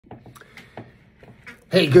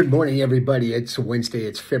Hey, good morning, everybody. It's Wednesday.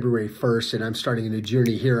 It's February 1st, and I'm starting a new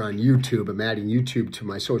journey here on YouTube. I'm adding YouTube to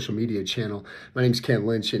my social media channel. My name's Ken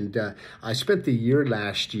Lynch, and I spent the year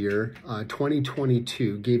last year,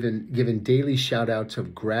 2022, giving daily shout-outs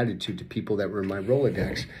of gratitude to people that were in my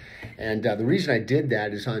Rolodex. And the reason I did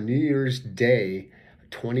that is on New Year's Day,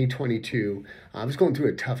 2022, I was going through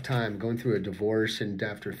a tough time, going through a divorce, and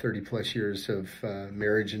after 30 plus years of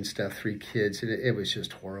marriage and stuff, 3 kids, and it was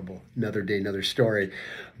just horrible. Another day, another story.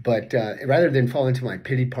 But rather than fall into my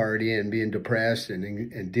pity party and being depressed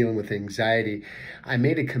and dealing with anxiety, I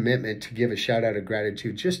made a commitment to give a shout out of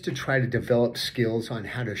gratitude, just to try to develop skills on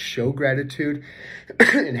how to show gratitude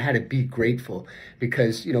and how to be grateful.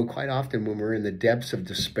 Because, quite often when we're in the depths of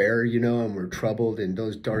despair, and we're troubled in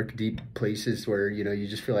those dark, deep places where, you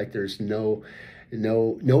just feel like there's no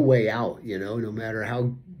way out, no matter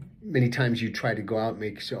how many times you try to go out,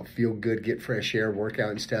 make yourself feel good, get fresh air, work out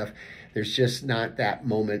and stuff. There's just not that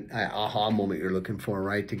moment, aha moment you're looking for,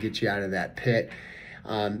 right, to get you out of that pit.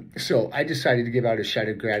 So I decided to give out a shout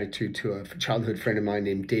of gratitude to a childhood friend of mine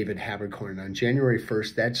named David Habercorn. On January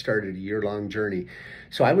 1st, that started a year-long journey.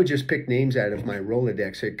 So I would just pick names out of my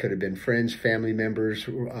Rolodex. It could have been friends, family members,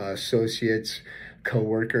 associates,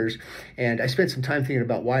 co-workers, and I spent some time thinking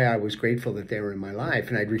about why I was grateful that they were in my life.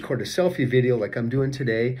 And I'd record a selfie video like I'm doing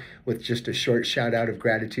today with just a short shout out of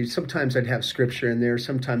gratitude. Sometimes I'd have scripture in there.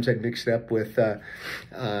 Sometimes I'd mix it up with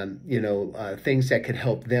things that could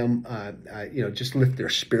help them just lift their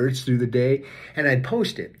spirits through the day. And I'd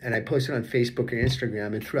post it, and I'd post it on Facebook and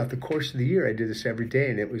Instagram. And throughout the course of the year, I did this every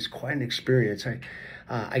day, and it was quite an experience.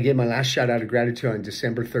 I gave my last shout out of gratitude on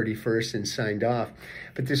December 31st and signed off.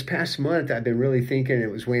 But this past month, I've been really thinking,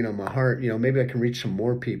 it was weighing on my heart, maybe I can reach some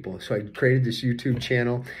more people. So I created this YouTube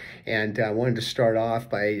channel, and I wanted to start off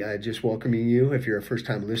by just welcoming you. If you're a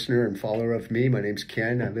first-time listener and follower of me, my name's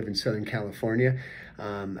Ken. I live in Southern California.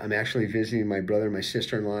 I'm actually visiting my brother, my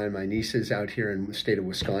sister-in-law, and my nieces out here in the state of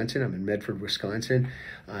Wisconsin. I'm in Medford, Wisconsin,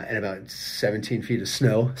 and about 17 feet of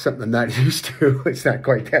snow, something I'm not used to. It's not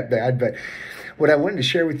quite that bad, but what I wanted to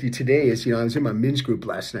share with you today is, I was in my men's group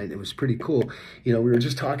last night, and it was pretty cool. We were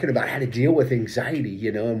just talking about how to deal with anxiety,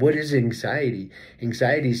 and what is anxiety?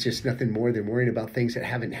 Anxiety is just nothing more than worrying about things that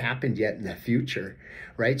haven't happened yet in the future,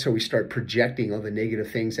 right? So we start projecting all the negative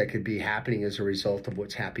things that could be happening as a result of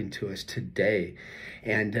what's happening to us today.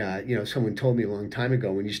 And, someone told me a long time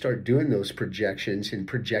ago, when you start doing those projections and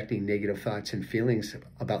projecting negative thoughts and feelings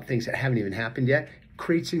about things that haven't even happened yet,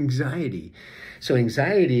 creates anxiety. So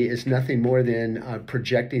anxiety is nothing more than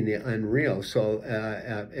projecting the unreal. So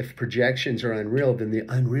if projections are unreal, then the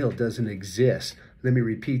unreal doesn't exist. Let me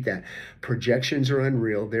repeat that. Projections are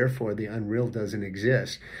unreal, therefore the unreal doesn't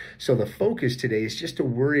exist. So the focus today is just to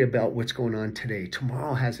worry about what's going on today.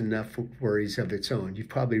 Tomorrow has enough worries of its own. You've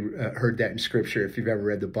probably heard that in scripture if you've ever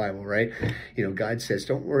read the Bible, right? God says,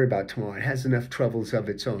 don't worry about tomorrow. It has enough troubles of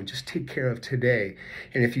its own. Just take care of today.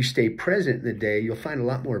 And if you stay present in the day, you'll find a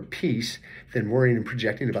lot more peace than worrying and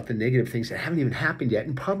projecting about the negative things that haven't even happened yet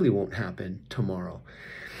and probably won't happen tomorrow.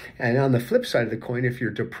 And on the flip side of the coin, if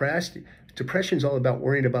you're depressed, depression is all about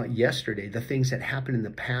worrying about yesterday, the things that happened in the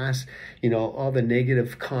past, all the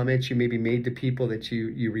negative comments you maybe made to people that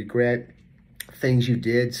you regret, things you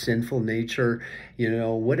did, sinful nature,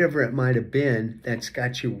 whatever it might have been that's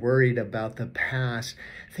got you worried about the past,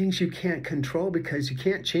 things you can't control because you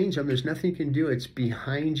can't change them. There's nothing you can do. It's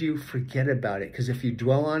behind you. Forget about it. Because if you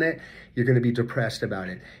dwell on it, you're going to be depressed about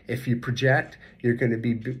it. If you project, you're going to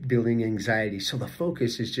be building anxiety. So the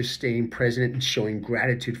focus is just staying present and showing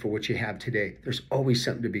gratitude for what you have today. There's always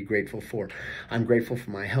something to be grateful for. I'm grateful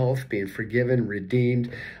for my health, being forgiven,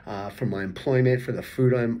 redeemed, for my employment, for the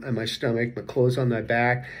food on my stomach, the clothes on my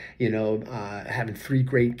back, having 3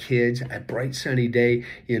 great kids, a bright sunny day,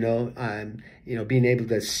 being able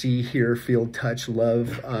to see, hear, feel, touch,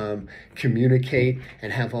 love, communicate,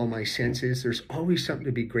 and have all my senses. There's always something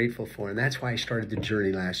to be grateful for. And that's why I started the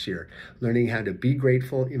journey last year, learning how to be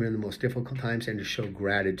grateful even in the most difficult times and to show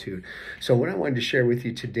gratitude. So what I wanted to share with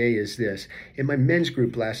you today is this. In my men's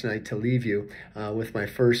group last night, to leave you with my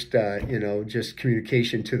first, just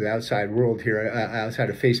communication to the outside world here, outside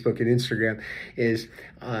of Facebook and Instagram, is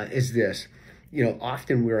this.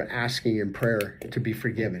 Often we're asking in prayer to be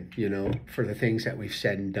forgiven, for the things that we've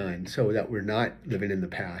said and done so that we're not living in the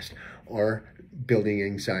past. or building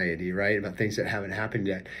anxiety, right, about things that haven't happened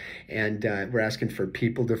yet. And we're asking for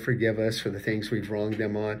people to forgive us for the things we've wronged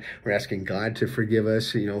them on. We're asking God to forgive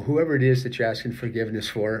us. You know, whoever it is that you're asking forgiveness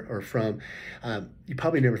for or from, you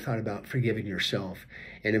probably never thought about forgiving yourself.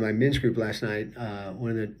 And in my men's group last night,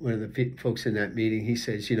 one of the folks in that meeting, he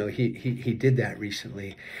says, you know, he did that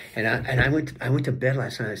recently. And I went to bed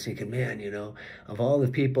last night. I was thinking, man, you know, of all the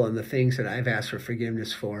people and the things that I've asked for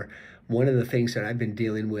forgiveness for, one of the things that I've been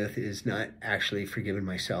dealing with is not actually forgiving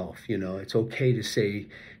myself. You know, it's okay to say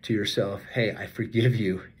to yourself, hey, I forgive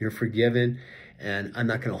you. You're forgiven, and I'm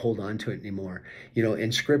not going to hold on to it anymore. You know,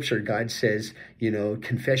 in Scripture, God says, you know,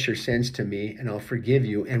 confess your sins to me, and I'll forgive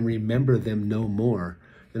you, and remember them no more.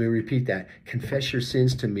 Let me repeat that. Confess your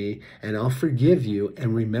sins to me, and I'll forgive you,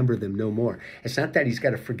 and remember them no more. It's not that he's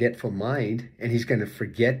got a forgetful mind, and he's going to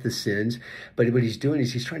forget the sins, but what he's doing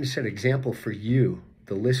is he's trying to set an example for you,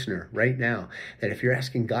 the listener, right now, that if you're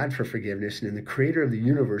asking God for forgiveness, and then the creator of the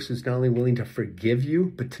universe is not only willing to forgive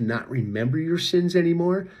you, but to not remember your sins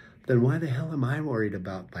anymore, then why the hell am I worried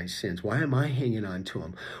about my sins? Why am I hanging on to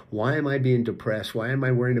them? Why am I being depressed? Why am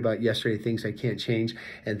I worrying about yesterday, things I can't change,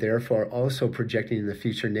 and therefore also projecting in the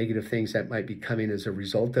future negative things that might be coming as a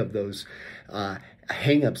result of those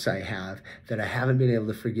hang-ups I have that I haven't been able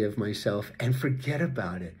to forgive myself, and forget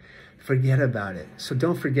about it. Forget about it. So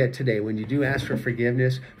don't forget today, when you do ask for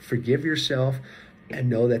forgiveness, forgive yourself and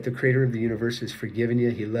know that the creator of the universe has forgiven you.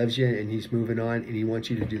 He loves you, and he's moving on, and he wants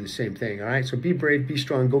you to do the same thing. All right, so be brave, be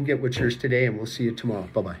strong, go get what's yours today, and we'll see you tomorrow.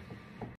 Bye-bye.